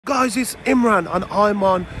Guys, it's Imran and I'm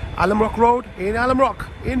on Alum Road in Alum Rock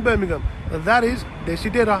in Birmingham. That is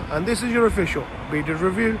Desi Dera and this is your official Beaters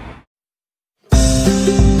review.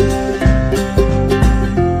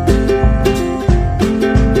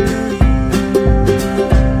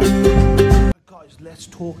 Guys, let's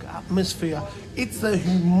talk atmosphere. It's a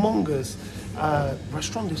humongous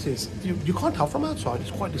restaurant this is. You can't tell from outside,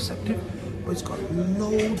 it's quite deceptive, but it's got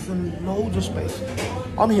loads and loads of space.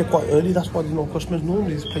 I'm here quite early, that's why there's no customers.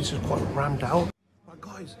 Normally this place is quite rammed out. But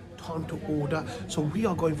guys, time to order. So we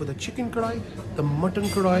are going for the chicken karahi, the mutton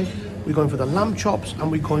karahi, we're going for the lamb chops,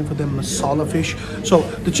 and we're going for the masala fish. So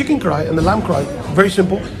the chicken karahi and the lamb karahi, very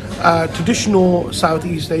simple. Traditional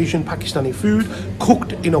Southeast Asian Pakistani food,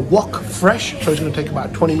 cooked in a wok fresh, so it's going to take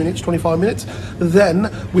about 20 minutes, 25 minutes.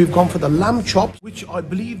 Then we've gone for the lamb chops, which I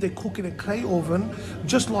believe they cook in a clay oven,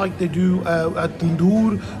 just like they do at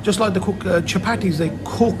tandoor, just like they cook chapatis, they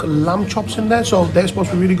cook lamb chops in there, so they're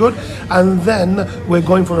supposed to be really good. And then we're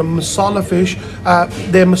going for a masala fish.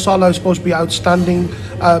 Their masala is supposed to be outstanding.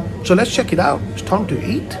 So let's check it out. It's time to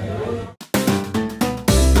eat.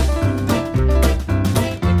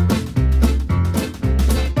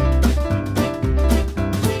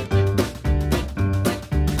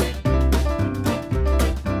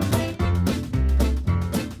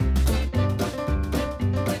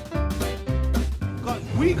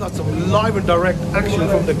 We got some live and direct action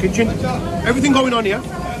from the kitchen. Everything going on here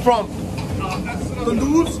from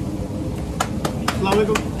tandoors.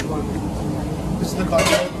 This is the guy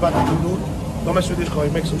about the tandoor. Don't mess with this guy,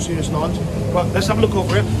 he makes some serious noise. Right, let's have a look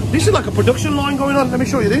over here. This is like a production line going on. Let me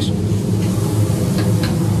show you this.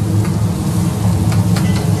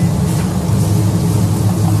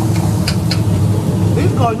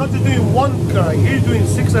 This guy's not just doing one karahi, he's doing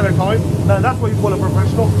 6 at a time. Now that's what you call a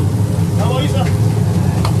professional. How are you, sir?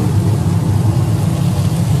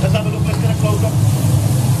 Let's have a look, let's get a close up.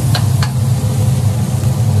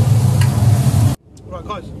 Right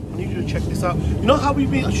guys, I need you to check this out. You know how we've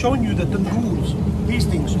been showing you the tandoors, these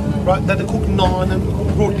things, right, that they cook naan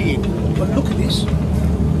and roti in. But look at this.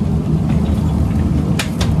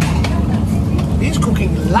 He's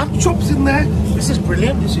cooking lamb chops in there. This is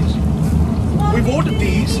brilliant, this is. We've ordered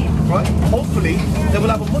these, right, hopefully they will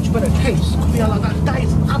have a much better taste. Cooking out like that, that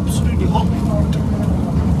is absolutely hot.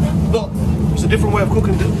 But it's a different way of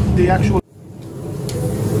cooking the actual.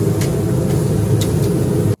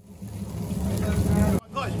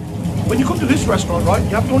 Guys, when you come to this restaurant, right,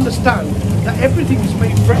 you have to understand that everything is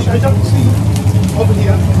made fresh. As you can see over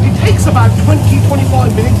here, it takes about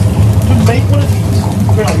 20-25 minutes to make one of these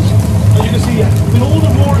karahi. As you can see here, with all the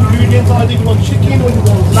raw ingredients, either you want chicken or you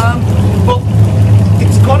want lamb, but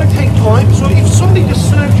it's gotta take time. So if somebody just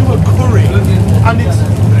served you a curry and it's,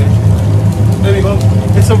 there we go,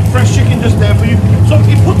 there's some fresh chicken just there for you. So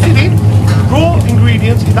he puts it in, raw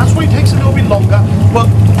ingredients, that's why it takes a little bit longer, but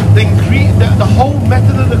the whole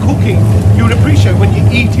method of the cooking, you would appreciate when you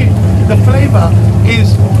eat it. The flavour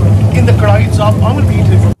is in the karahi itself. I'm going to be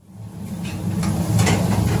eating it from.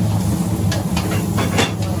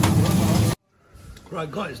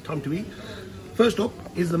 Right guys, time to eat. First up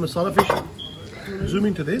is the masala fish. Zoom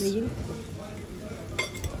into this.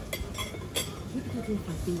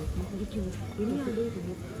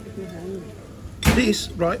 This,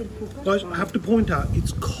 right, guys, I have to point out,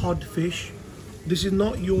 it's cod fish. This is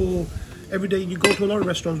not your everyday. You go to a lot of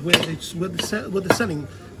restaurants where they're selling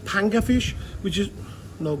panga fish, which is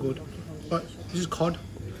no good. But this is cod,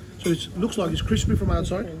 so it looks like it's crispy from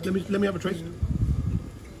outside. Let me have a taste.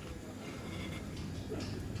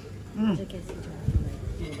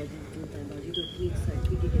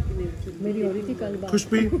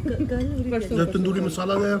 Crispy. The tandoori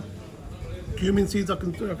masala there. Cumin seeds I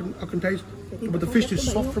can taste, but the fish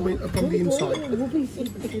is soft from the inside.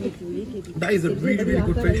 That is a really,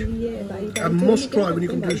 really good fish. A must try when you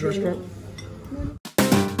come to this restaurant.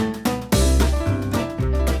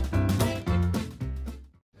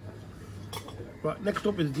 Right, next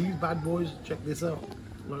up is these bad boys. Check this out.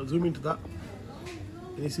 I'll zoom into that.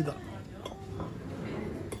 Can you see that?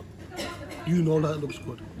 You know that looks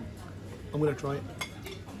good. I'm gonna try it.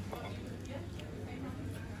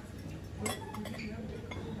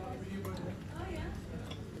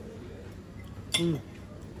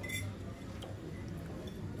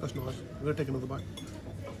 That's nice. I'm gonna take another bite.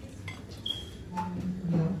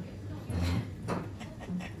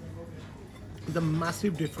 There's a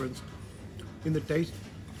massive difference in the taste,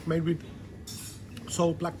 made with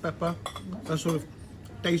salt, black pepper, that sort of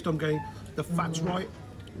taste I'm getting. The fat's right.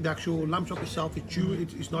 The actual lamb chop itself is chewy.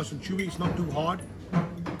 It's nice and chewy. It's not too hard.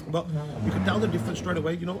 But you can tell the difference straight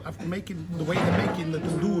away. You know, after making the way they're making the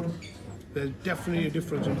tandoor, There's definitely a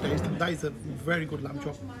difference in taste, and that is a very good lamb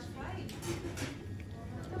chop.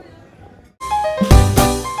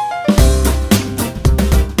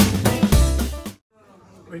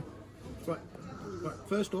 Right.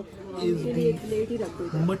 First up is the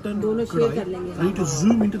mutton karahi. I need to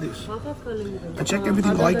zoom into this and check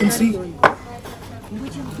everything I can see.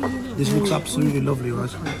 This looks absolutely lovely,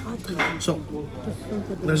 guys. So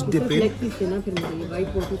let's dip in.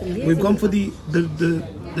 We've gone for the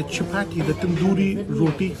chapati, the tandoori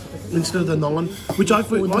roti instead of the naan, which I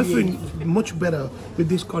find much better with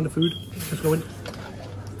this kind of food. Let's go in.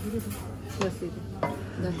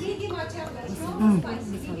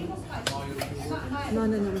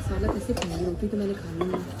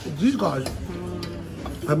 These guys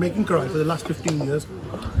are making karahi for the last 15 years.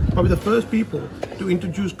 Probably the first people to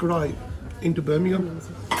introduce karahi into Birmingham,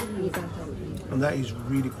 and that is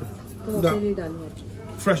really good. That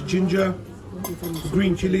fresh ginger,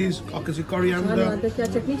 green chilies, coriander,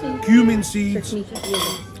 cumin seeds.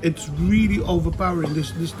 It's really overpowering.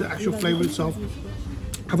 This the actual flavor itself.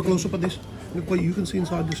 Have a close up at this. Look what you can see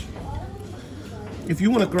inside this. If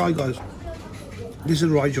you want to karahi, guys, this is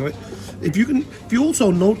the right joint. If you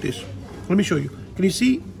also notice, let me show you. Can you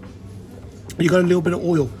see? You got a little bit of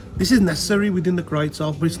oil. This is necessary within the karahi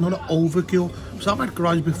itself, but it's not an overkill. So I've had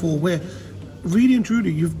karahis before where really and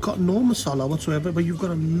truly you've got no masala whatsoever, but you've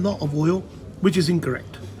got a lot of oil, which is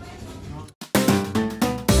incorrect.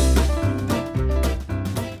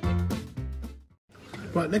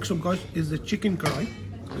 Right, next up, guys, is the chicken karahi.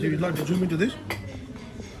 So if you'd like to zoom into this.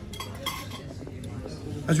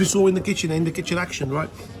 As we saw in the kitchen action, right?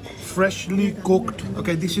 Freshly cooked.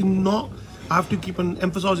 Okay, this is not, I have to keep on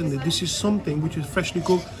emphasizing this. This is something which is freshly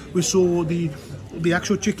cooked. We saw the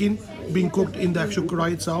actual chicken being cooked in the actual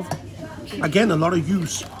karahi itself. Again, a lot of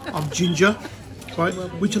use of ginger, right?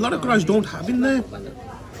 Which a lot of karahis don't have in there.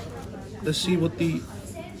 Let's see what the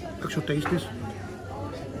actual taste is.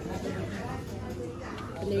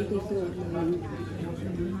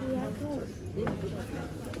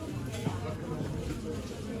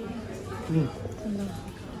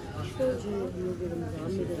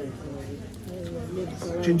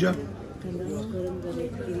 Ginger,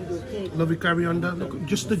 lovely coriander. Look,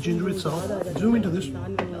 just the ginger itself. Zoom into this.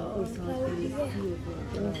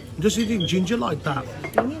 Just eating ginger like that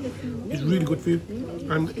is really good for you,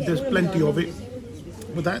 and there's plenty of it.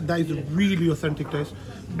 But that is a really authentic taste.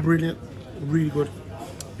 Brilliant, really good.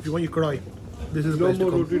 If you want your karahi, this is the place to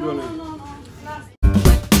come.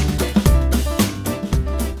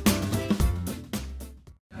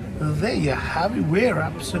 There you have it. We're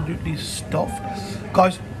absolutely stuffed,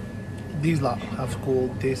 guys. These lot have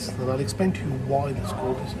called this, and I'll explain to you why it's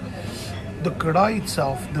called this. The karahi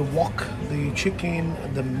itself, the wok, the chicken,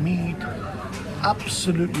 the meat,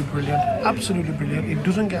 absolutely brilliant. Absolutely brilliant. It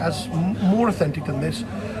doesn't get as more authentic than this.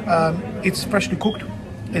 It's freshly cooked.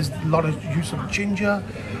 There's a lot of use of ginger.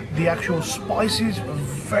 The actual spices are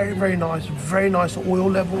very nice. Very nice. The oil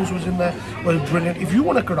levels was in there. Was brilliant. If you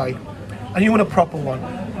want a karahi and you want a proper one,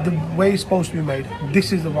 the way it's supposed to be made,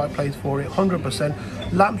 this is the right place for it. 100%.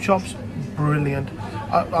 Lamb chops, brilliant.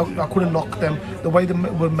 I couldn't knock them. The way they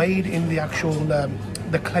were made in the actual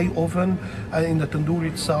the clay oven in the tandoori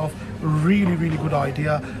itself, really good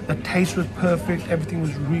idea. The taste was perfect. Everything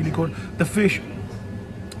was really good. The fish,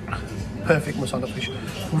 perfect masala fish.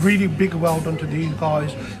 Really big well done to these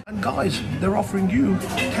guys. And guys, they're offering you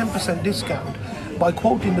 10% discount by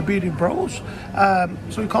quoting the Bearded Bros.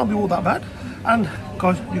 So it can't be all that bad. And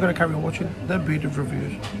guys, you're going to carry on watching the Bearded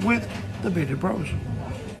Reviews with the Bearded Bros.